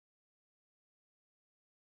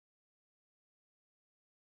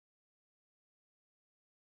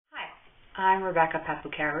I'm Rebecca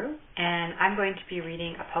Păpucaru, and I'm going to be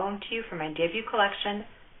reading a poem to you from my debut collection,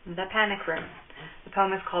 The Panic Room. The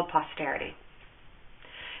poem is called Posterity.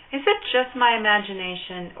 Is it just my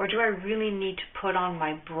imagination, or do I really need to put on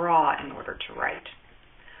my bra in order to write?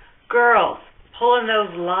 Girls, pull in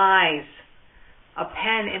those lies. A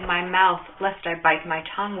pen in my mouth, lest I bite my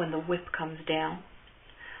tongue when the whip comes down.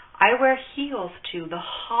 I wear heels, too, the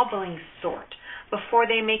hobbling sort. Before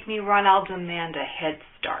they make me run, I'll demand a head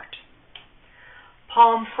start.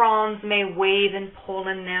 Palm fronds may wave in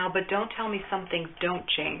Poland now, but don't tell me some things don't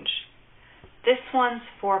change. This one's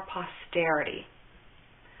for posterity.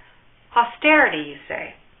 Posterity, you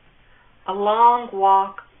say. A long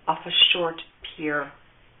walk off a short pier.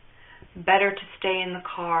 Better to stay in the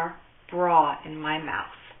car, bra in my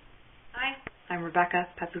mouth. Hi, I'm Rebecca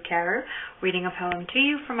Păpucaru, reading a poem to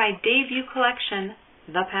you from my debut collection,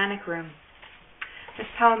 The Panic Room. This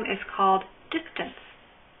poem is called Distance.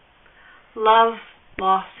 Love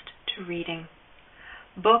lost to reading.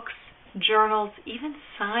 Books, journals, even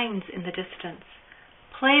signs in the distance.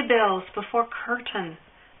 Playbills before curtain,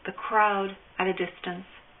 the crowd at a distance.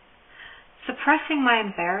 Suppressing my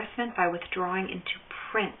embarrassment by withdrawing into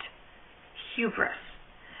print. Hubris,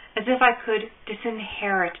 as if I could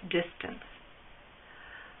disinherit distance.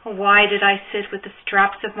 Why did I sit with the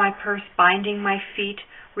straps of my purse binding my feet,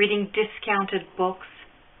 reading discounted books,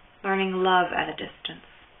 learning love at a distance?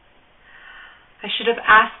 I should have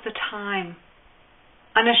asked the time,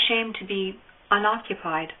 unashamed to be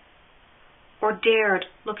unoccupied, or dared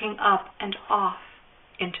looking up and off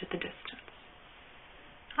into the distance.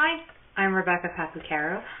 Hi, I'm Rebecca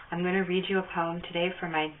Păpucaru. I'm going to read you a poem today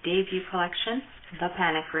from my debut collection, The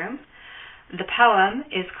Panic Room. The poem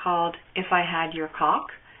is called If I Had Your Cock,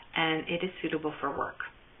 and it is suitable for work.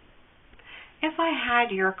 If I had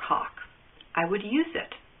your cock, I would use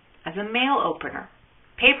it as a mail opener,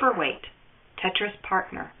 paperweight, Tetris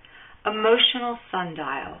partner, emotional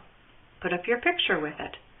sundial. Put up your picture with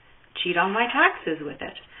it. Cheat on my taxes with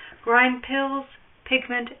it. Grind pills,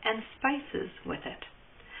 pigment, and spices with it.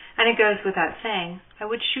 And it goes without saying, I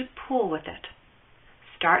would shoot pool with it.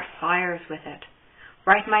 Start fires with it.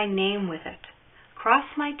 Write my name with it. Cross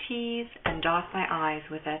my T's and dot my I's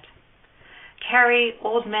with it. Carry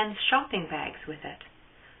old men's shopping bags with it.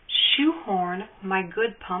 Shoehorn my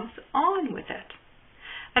good pumps on with it.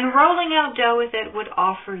 And rolling out dough with it would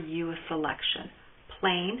offer you a selection,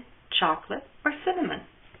 plain, chocolate, or cinnamon.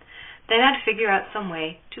 Then I'd figure out some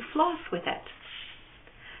way to floss with it.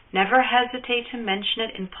 Never hesitate to mention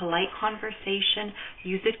it in polite conversation.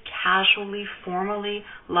 Use it casually, formally,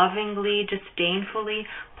 lovingly, disdainfully.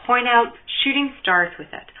 Point out shooting stars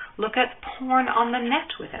with it. Look at porn on the net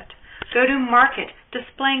with it. Go to market,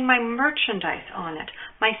 displaying my merchandise on it,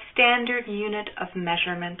 my standard unit of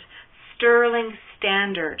measurement, sterling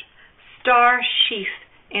standard, star sheath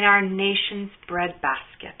in our nation's bread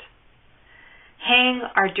basket. Hang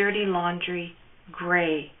our dirty laundry,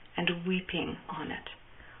 gray and weeping on it,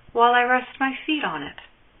 while I rest my feet on it,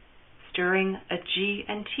 stirring a G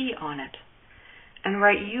and T on it, and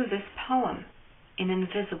write you this poem in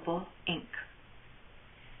invisible ink.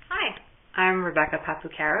 Hi, I'm Rebecca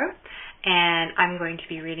Păpucaru, and I'm going to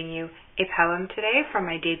be reading you a poem today from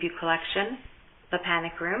my debut collection, The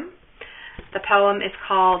Panic Room. The poem is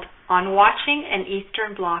called On Watching an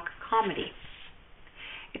Eastern Bloc Comedy.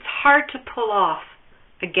 It's hard to pull off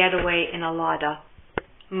a getaway in a Lada,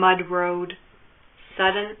 mud road,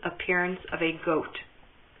 sudden appearance of a goat.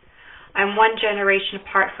 I'm one generation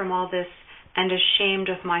apart from all this and ashamed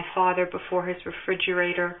of my father before his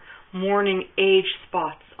refrigerator, mourning age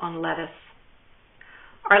spots on lettuce.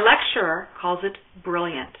 Our lecturer calls it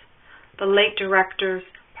brilliant, the late director's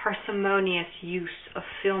parsimonious use of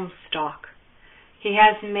film stock. He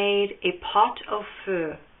has made a pot au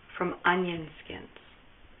feu from onion skins.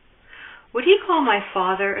 Would he call my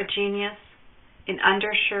father a genius? In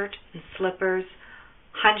undershirt and slippers,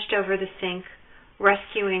 hunched over the sink,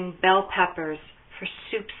 rescuing bell peppers for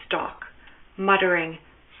soup stock, muttering,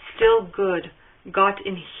 still good, Gott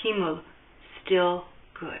in Himmel, still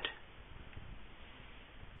good.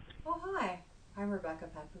 Oh, hi, I'm Rebecca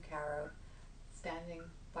Păpucaru, standing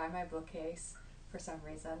by my bookcase for some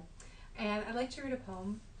reason, and I'd like to read a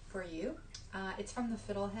poem for you. It's from the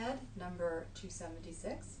Fiddlehead, number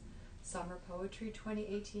 276, Summer Poetry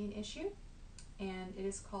 2018 issue, and it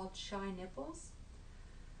is called Shy Nipples,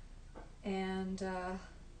 and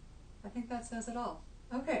I think that says it all.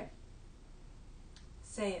 Okay.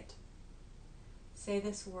 Say it. Say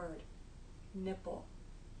this word. Nipple.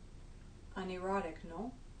 Unerotic,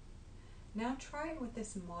 no? Now try it with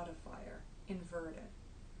this modifier, inverted.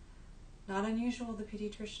 Not unusual, the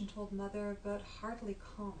pediatrician told Mother, but hardly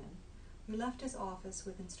common. he left his office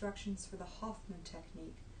with instructions for the Hoffman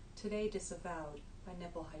technique, today disavowed by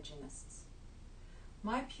nipple hygienists.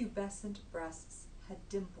 My pubescent breasts had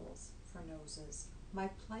dimples for noses, my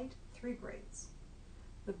plight 3 grades.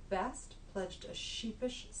 The best pledged a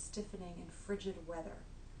sheepish stiffening in frigid weather,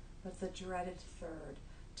 but the dreaded third,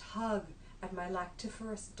 tug at my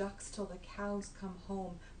lactiferous ducts till the cows come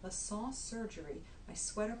home, but sans surgery, my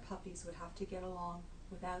sweater puppies would have to get along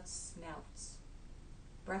without snouts.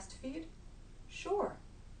 Breastfeed? Sure,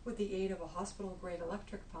 with the aid of a hospital-grade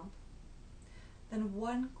electric pump. Then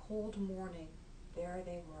one cold morning, there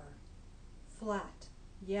they were. Flat,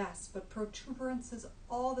 yes, but protuberances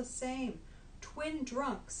all the same. Twin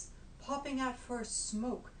drunks, popping out for a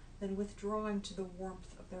smoke, then withdrawing to the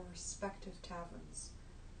warmth of their respective taverns.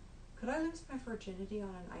 Could I lose my virginity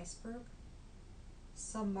on an iceberg?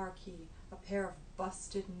 Some marquee, a pair of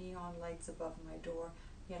busted neon lights above my door,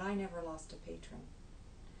 yet I never lost a patron.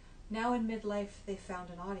 Now in midlife they found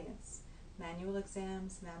an audience. Manual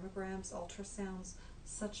exams, mammograms, ultrasounds,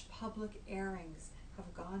 such public airings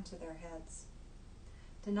have gone to their heads.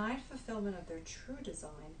 Denied fulfillment of their true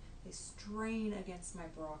design, they strain against my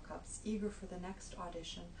bra cups, eager for the next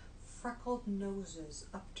audition, freckled noses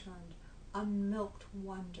upturned, unmilked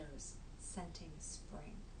wonders scenting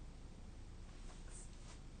spring.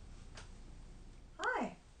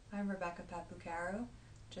 Hi, I'm Rebecca Păpucaru,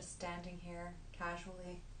 just standing here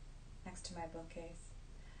casually next to my bookcase.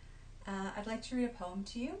 I'd like to read a poem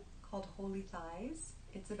to you called Holy Thighs.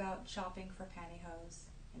 It's about shopping for pantyhose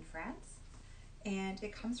in France, and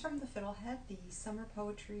it comes from the Fiddlehead, the Summer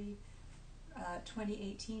Poetry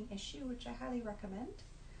 2018 issue, which I highly recommend.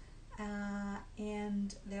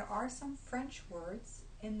 And there are some French words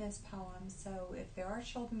in this poem, so if there are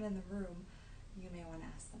children in the room, you may want to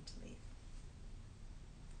ask them to leave.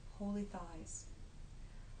 Holy Thighs.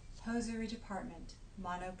 Hosiery Department,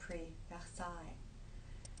 Monoprix, Versailles.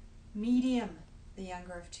 Medium, the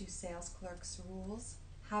younger of 2 sales clerks rules,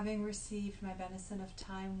 having received my benison of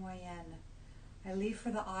time moyenne. I leave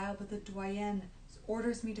for the aisle, but the doyenne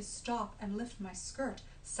orders me to stop and lift my skirt.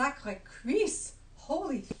 Sacré cuisse!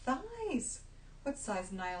 Holy thighs! What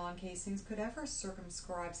size nylon casings could ever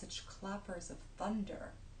circumscribe such clappers of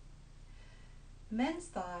thunder? Men's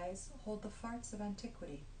thighs hold the farts of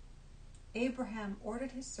antiquity. Abraham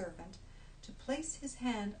ordered his servant to place his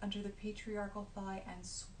hand under the patriarchal thigh and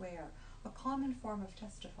swear, a common form of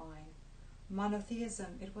testifying.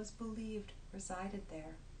 Monotheism, it was believed, resided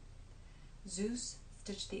there. Zeus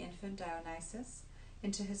stitched the infant Dionysus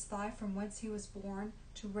into his thigh from whence he was born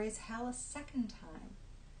to raise hell a second time.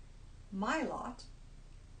 My lot,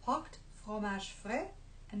 pocked fromage frais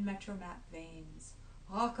and metromat veins,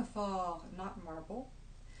 Roquefort, not marble,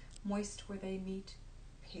 moist where they meet,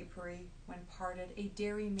 papery when parted, a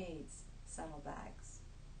dairy maid's saddlebags.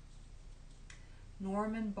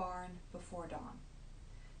 Norman barn before dawn.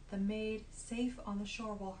 The maid safe on the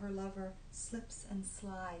shore while her lover slips and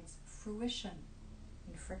slides, fruition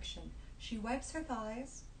in friction. She wipes her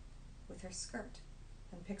thighs with her skirt,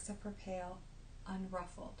 then picks up her pail,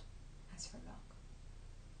 unruffled as her milk.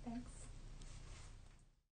 Thanks.